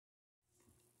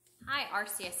Hi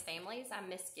RCS families, I'm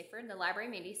Miss Gifford, the Library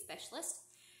Media Specialist,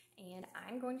 and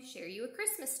I'm going to share you a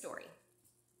Christmas story.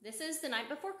 This is The Night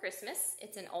Before Christmas.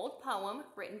 It's an old poem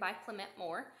written by Clement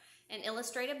Moore and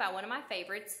illustrated by one of my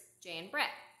favorites, Jan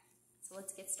Brett. So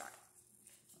let's get started.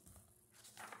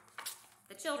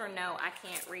 The children know I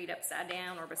can't read upside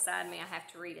down or beside me. I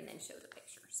have to read and then show the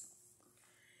pictures.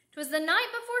 'Twas the night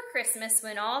before Christmas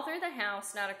when all through the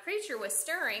house not a creature was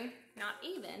stirring, not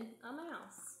even a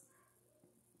mouse.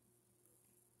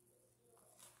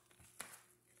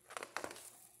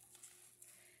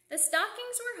 The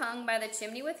stockings were hung by the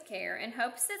chimney with care in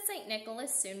hopes that St.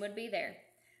 Nicholas soon would be there.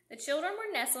 The children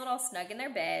were nestled all snug in their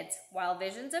beds, while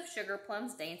visions of sugar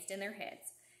plums danced in their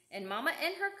heads. And Mama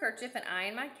in her kerchief and I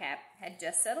in my cap had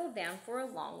just settled down for a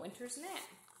long winter's nap.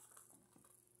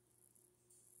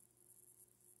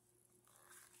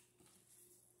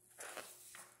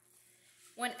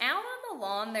 When out on the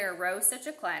lawn there arose such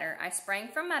a clatter, I sprang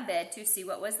from my bed to see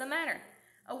what was the matter.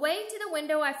 Away to the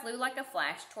window I flew like a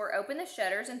flash, tore open the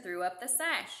shutters and threw up the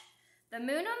sash. The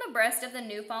moon on the breast of the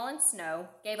new-fallen snow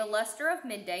gave a luster of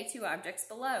midday to objects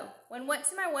below, when what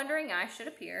to my wondering eye should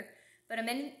appear but a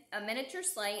miniature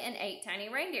sleigh and 8 tiny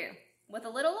reindeer. With a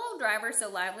little old driver so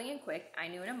lively and quick, I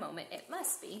knew in a moment it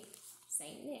must be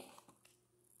St. Nick.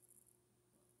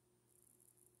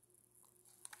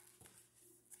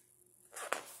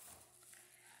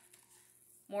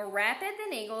 More rapid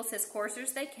than eagles his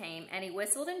coursers they came, and he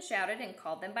whistled and shouted and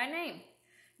called them by name.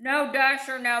 Now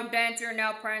Dasher, now Dancer,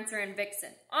 now Prancer and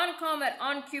Vixen, on Comet,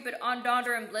 on Cupid, on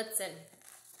Donder and Blitzen.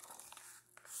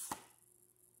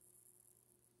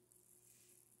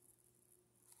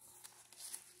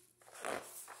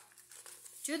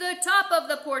 To the top of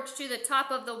the porch, to the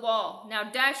top of the wall, now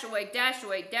dash away, dash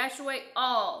away, dash away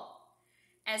all.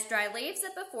 As dry leaves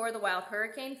that before the wild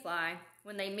hurricane fly,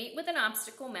 when they meet with an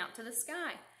obstacle mount to the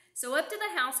sky. So up to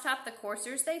the housetop the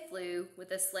coursers they flew,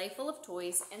 with a sleigh full of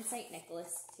toys and St.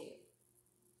 Nicholas too.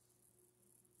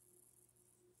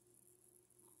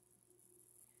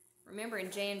 Remember,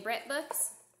 in Jan Brett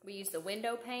books, we use the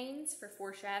window panes for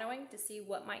foreshadowing to see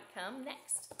what might come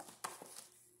next.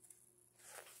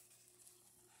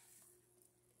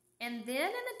 And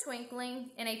then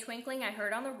in a twinkling I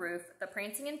heard on the roof the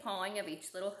prancing and pawing of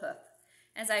each little hoof.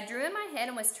 As I drew in my head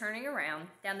and was turning around,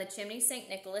 down the chimney St.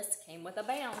 Nicholas came with a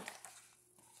bound.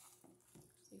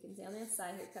 So you can see on this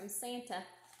side, here comes Santa.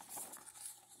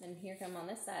 And here come on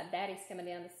this side, Daddy's coming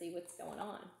down to see what's going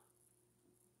on.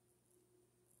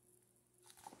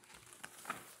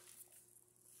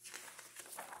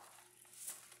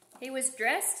 He was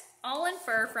dressed all in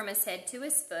fur from his head to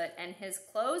his foot, and his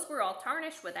clothes were all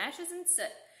tarnished with ashes and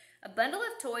soot. A bundle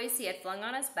of toys he had flung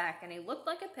on his back, and he looked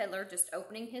like a peddler just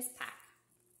opening his pack.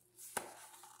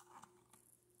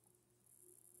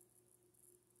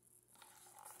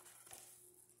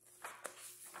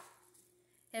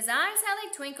 His eyes how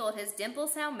they twinkled, his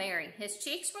dimples how merry. His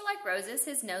cheeks were like roses,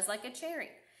 his nose like a cherry.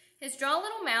 His droll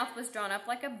little mouth was drawn up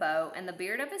like a bow, and the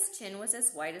beard of his chin was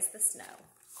as white as the snow.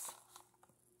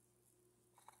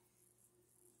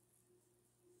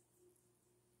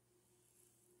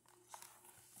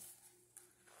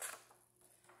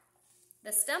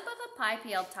 The stump of a pipe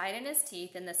he held tight in his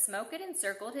teeth, and the smoke it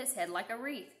encircled his head like a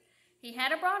wreath. He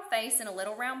had a broad face and a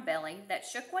little round belly that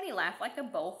shook when he laughed like a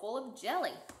bowl full of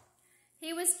jelly.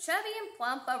 He was chubby and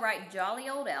plump, a right jolly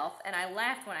old elf, and I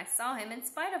laughed when I saw him in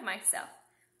spite of myself.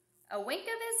 A wink of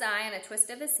his eye and a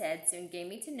twist of his head soon gave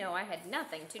me to know I had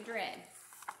nothing to dread.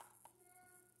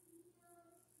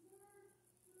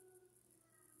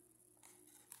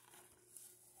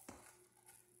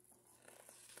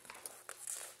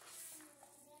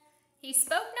 He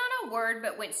spoke not a word,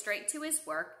 but went straight to his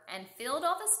work, and filled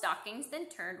all the stockings, then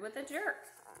turned with a jerk.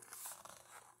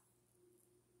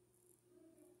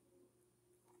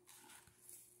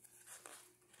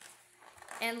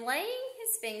 And laying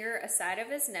his finger aside of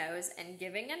his nose, and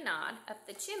giving a nod, up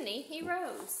the chimney he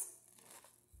rose.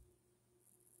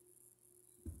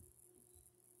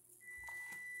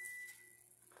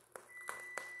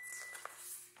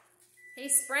 He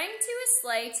sprang to his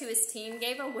sleigh, to his team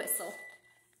gave a whistle.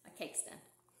 Cake's done.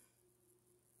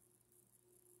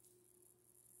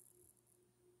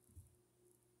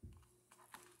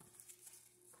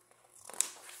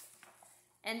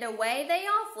 And away they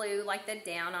all flew like the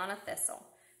down on a thistle.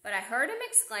 But I heard him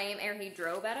exclaim ere he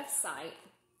drove out of sight,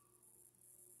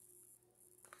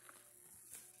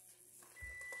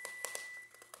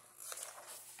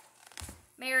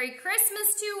 Merry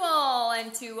Christmas to all,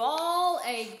 and to all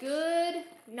a good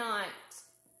night.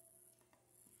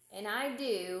 And I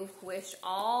do wish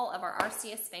all of our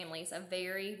RCS families a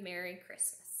very Merry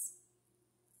Christmas.